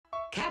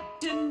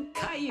Captain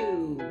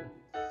Caillou.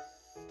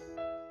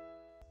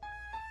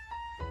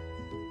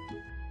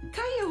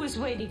 Caillou was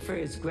waiting for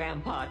his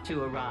grandpa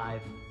to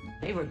arrive.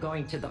 They were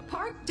going to the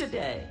park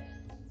today.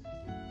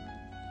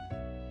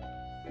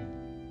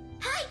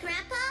 Hi,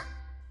 Grandpa.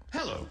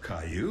 Hello,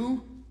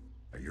 Caillou.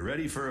 Are you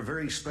ready for a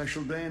very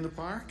special day in the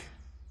park?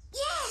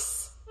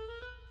 Yes!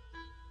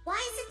 Why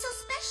is it so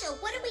special?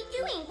 What are we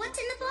doing? What's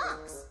in the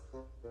box?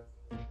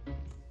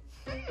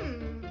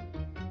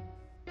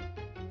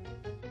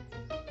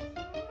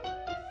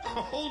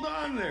 Hold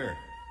on there.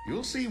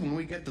 You'll see when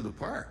we get to the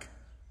park.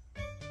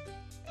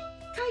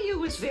 Caillou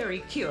was very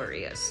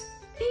curious.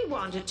 He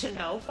wanted to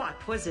know what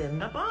was in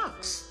the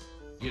box.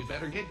 You'd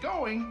better get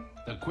going.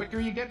 The quicker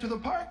you get to the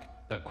park,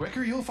 the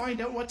quicker you'll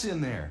find out what's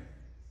in there.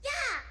 Yeah,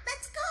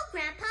 let's go,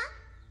 Grandpa.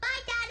 Bye,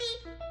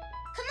 Daddy.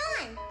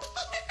 Come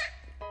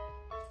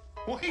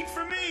on. Wait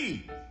for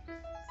me!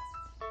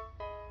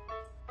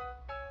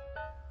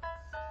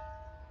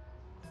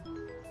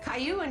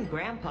 Caillou and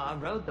Grandpa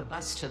rode the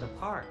bus to the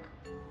park.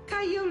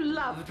 Caillou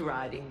loved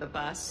riding the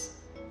bus,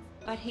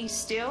 but he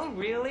still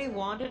really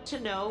wanted to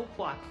know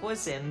what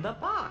was in the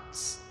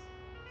box.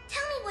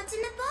 Tell me what's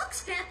in the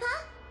box, Grandpa.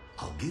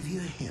 I'll give you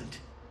a hint.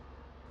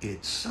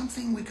 It's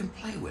something we can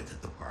play with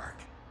at the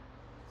park.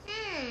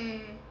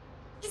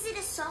 Is it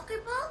a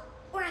soccer ball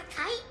or a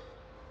kite?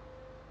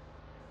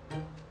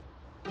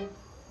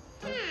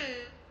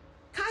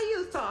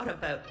 Caillou thought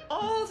about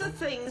all the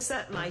things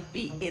that might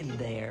be in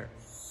there.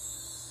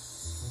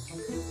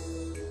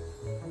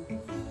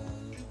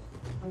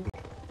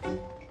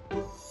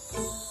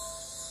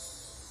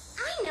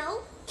 I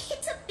know.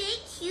 It's a big,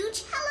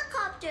 huge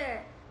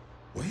helicopter.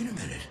 Wait a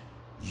minute.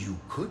 You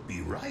could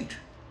be right.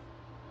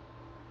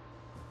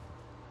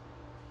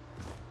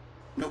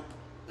 Nope,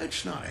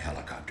 it's not a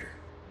helicopter.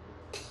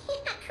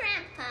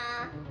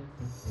 Grandpa.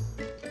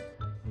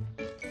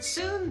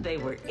 Soon they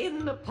were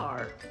in the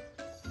park.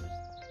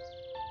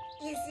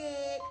 Is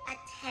it a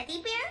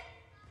teddy bear?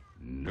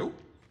 Nope.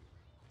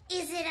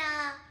 Is it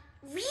a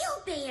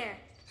real bear?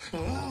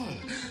 Oh,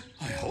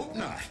 I hope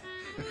not.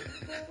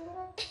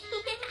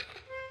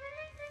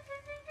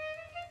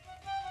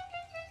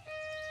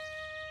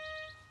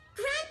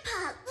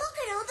 Grandpa, look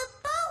at all the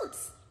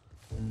boats.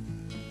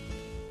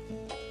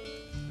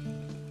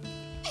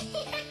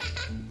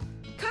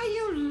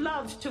 Caillou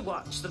loved to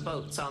watch the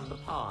boats on the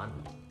pond.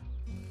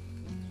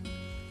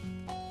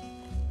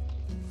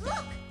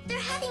 Look, they're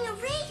having a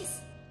race.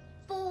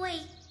 Boy,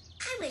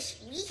 I wish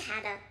we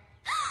had a...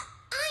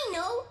 I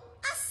know,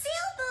 a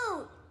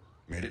sailboat.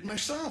 Made it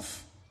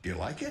myself. Do you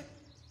like it?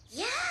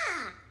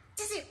 Yeah.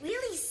 Does it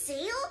really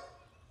sail?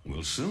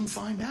 We'll soon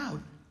find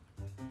out.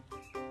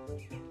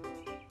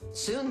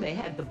 Soon they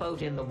had the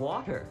boat in the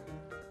water.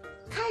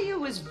 Caillou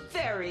was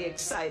very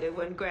excited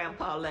when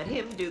Grandpa let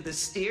him do the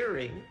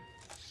steering.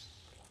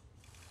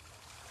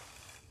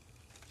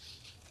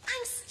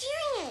 I'm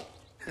steering it.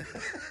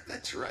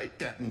 That's right,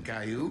 Captain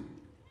Caillou.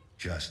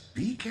 Just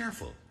be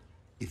careful.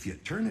 If you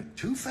turn it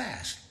too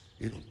fast,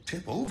 it'll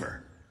tip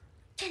over.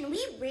 Can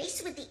we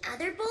race with the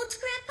other boats,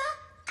 Grandpa?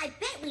 I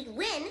bet we'd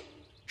win.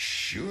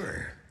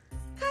 Sure.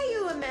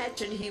 Caillou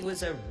imagined he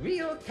was a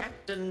real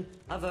captain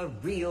of a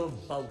real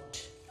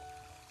boat.